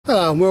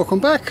Hello and welcome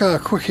back.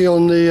 Quickie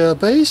on the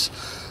bees.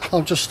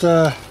 I'm just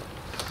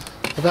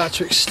about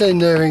to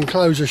extend their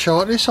enclosure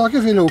slightly, so I'll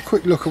give you a little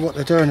quick look at what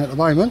they're doing at the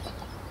moment.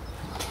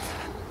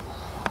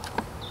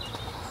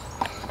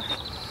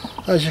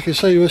 As you can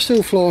see, we're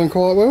still flying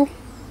quite well.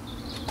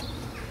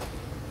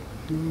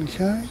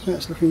 Okay,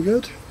 that's looking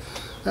good.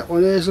 That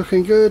one there's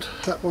looking good.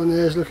 That one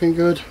there's looking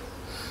good.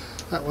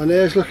 That one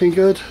there's looking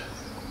good.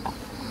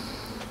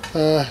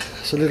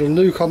 It's a little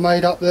nuke I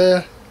made up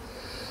there.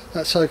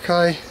 That's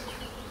okay.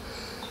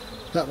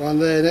 That one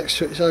there next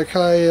to it is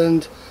okay,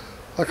 and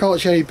I can't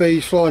see any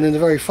bees flying in the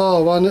very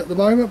far one at the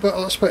moment, but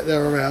I expect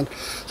they're around.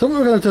 So what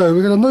we're going to do,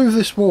 we're going to move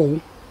this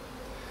wall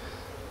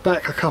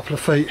back a couple of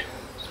feet.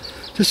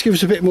 Just give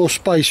us a bit more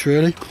space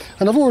really.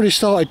 And I've already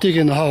started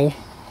digging the hole.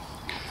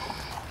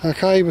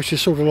 Okay, which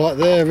is sort of like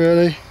there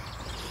really.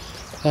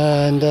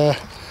 And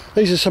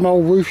these are some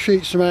old roof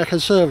sheets from our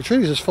conservatory.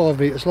 These are 5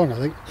 metres long I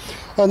think.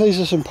 And these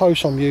are some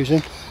posts I'm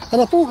using.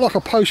 And I bought like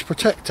a post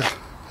protector,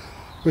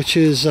 which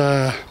is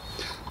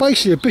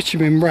basically a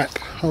bitumen wrap.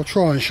 I'll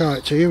try and show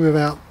it to you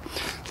without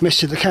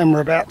messing the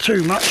camera about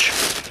too much.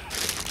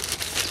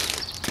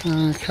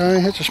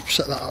 Okay, let's just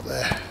set that up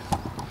there.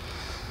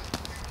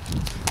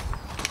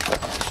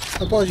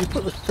 Otherwise you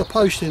put the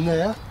post in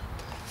there,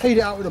 heat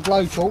it up with a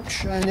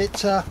blowtorch, and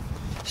it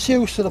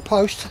seals to the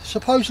post,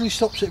 supposedly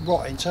stops it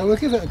rotting, so we'll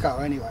give it a go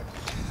anyway.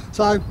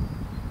 So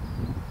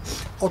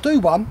I'll do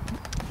one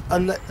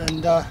and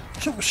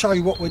sort of show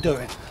you what we're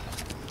doing.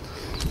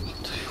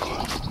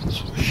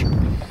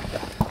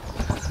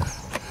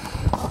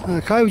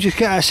 Okay, we just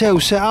get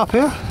ourselves set up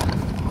here.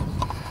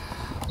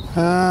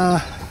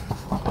 I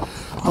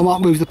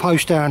might move the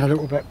post down a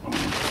little bit.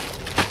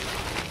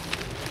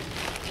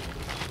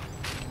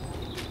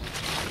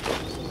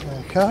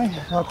 Okay,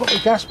 I've got the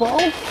gas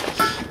bottle.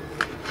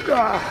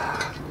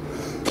 That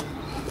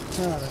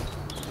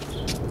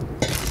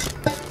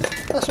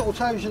sort of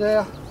tells you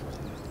there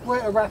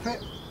where to wrap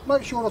it.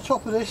 Make sure the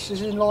top of this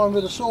is in line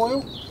with the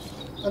soil,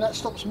 and that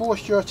stops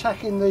moisture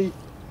attacking the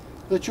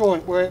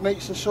joint where it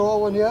meets the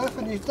soil and the earth,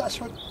 and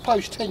that's what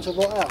posts tend to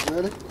rot out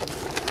really.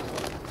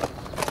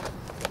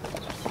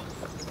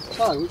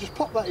 So we'll just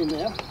pop that in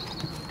there.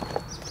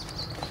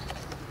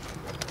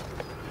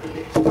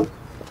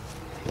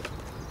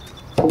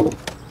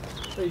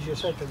 It's easier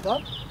said than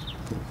done.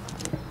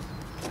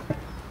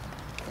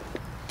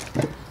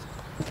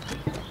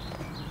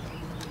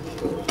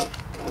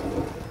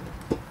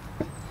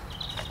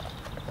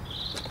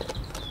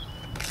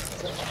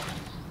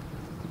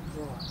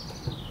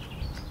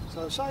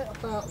 So say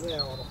about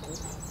there, I think.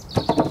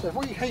 So if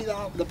we heat that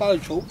up with the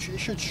blowtorch, it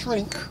should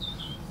shrink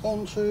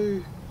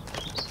onto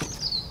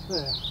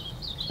there.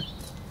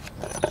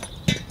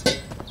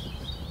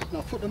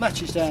 Now put the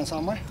matches down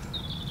somewhere.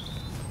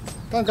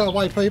 Don't go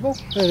away people,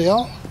 there they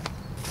are.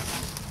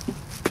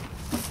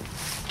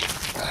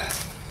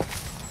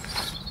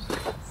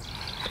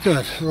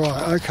 Good,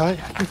 right, okay,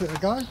 give it a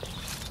go.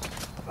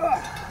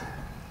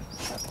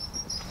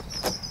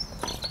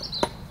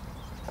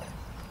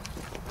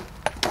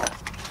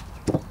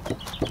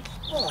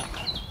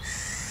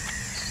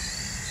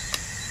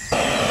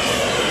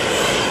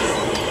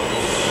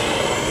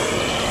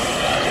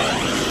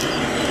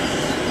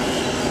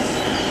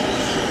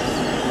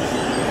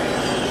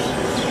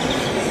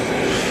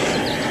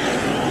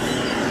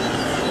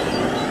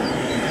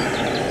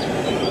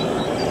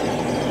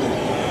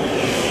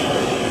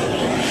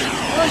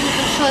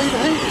 The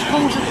heat is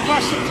causing the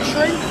plastic to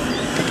shrink.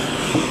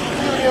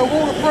 Giving you a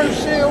waterproof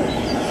seal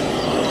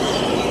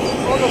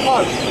on the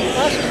post.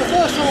 Now, this is the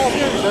first time I've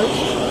used these,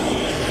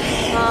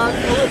 and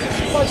we'll just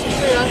basically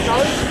see how it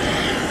goes.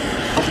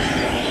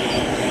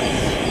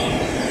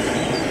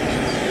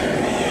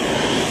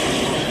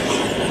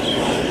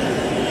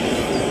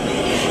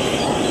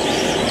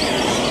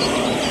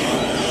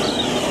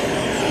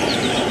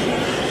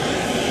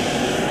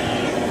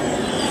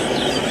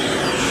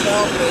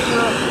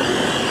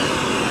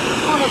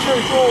 One or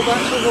two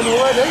drawbacks with them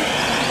already.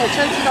 They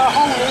tend to go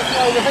holey if you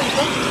overheat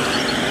them.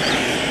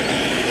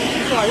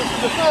 So this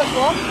is the first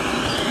one.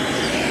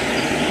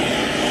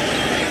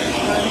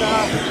 And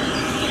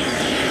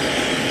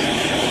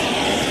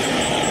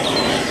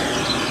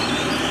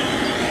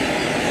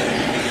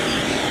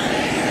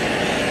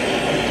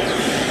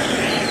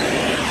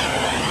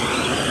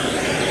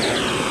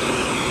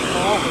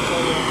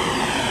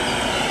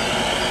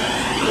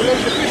so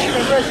there's the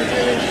bitumen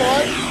residue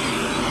inside.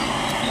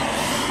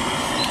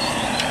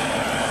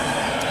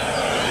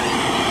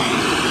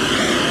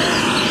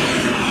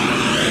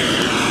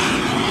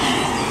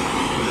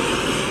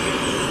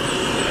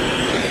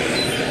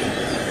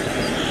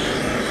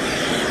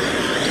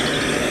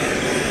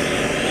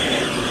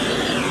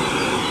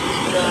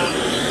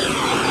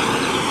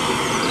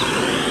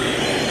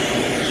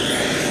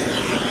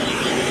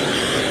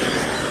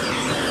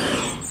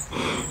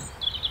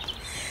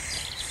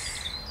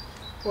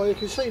 Well, you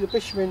can see the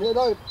bitumen,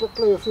 although it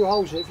blew a few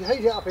holes in it, if you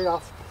heat it up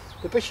enough,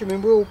 the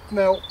bitumen will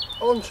melt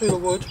onto the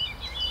wood,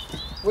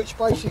 which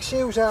basically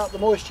seals out the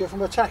moisture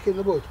from attacking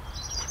the wood.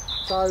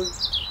 So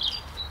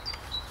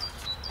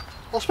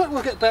I expect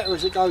we'll get better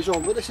as it goes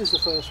on, but this is the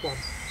first one.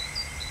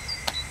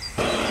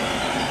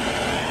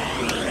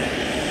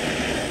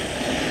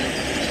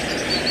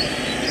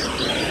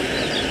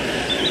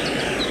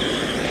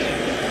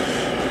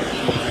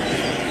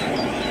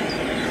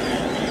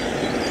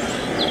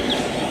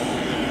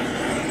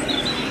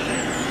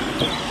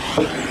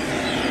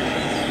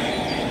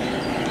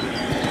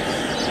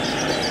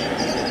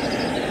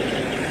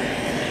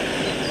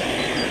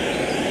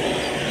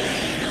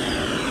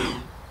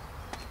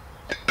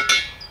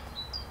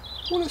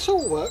 Well, it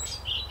sort of works.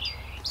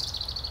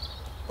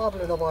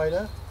 Bubbling away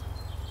there.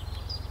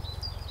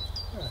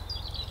 Yeah.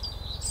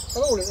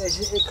 And all it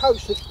is, it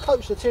coats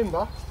the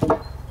timber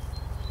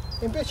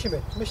in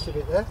bitumen. Missed a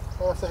bit there.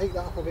 I'll have to heat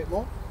that up a bit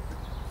more.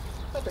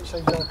 That bit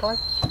seems okay.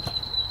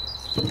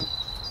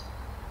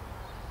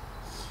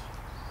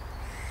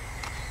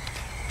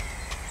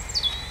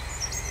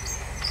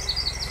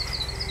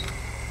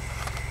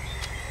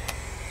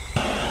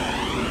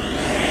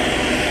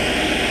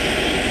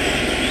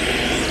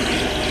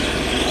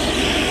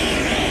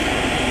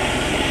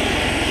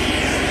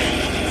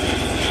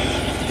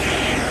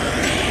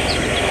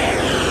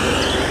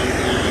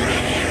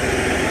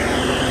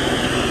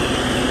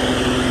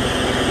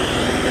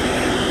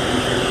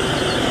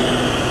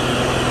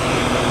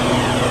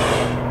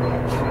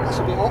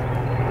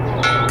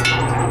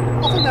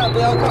 That'll be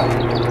okay.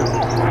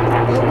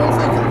 What do you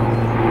think?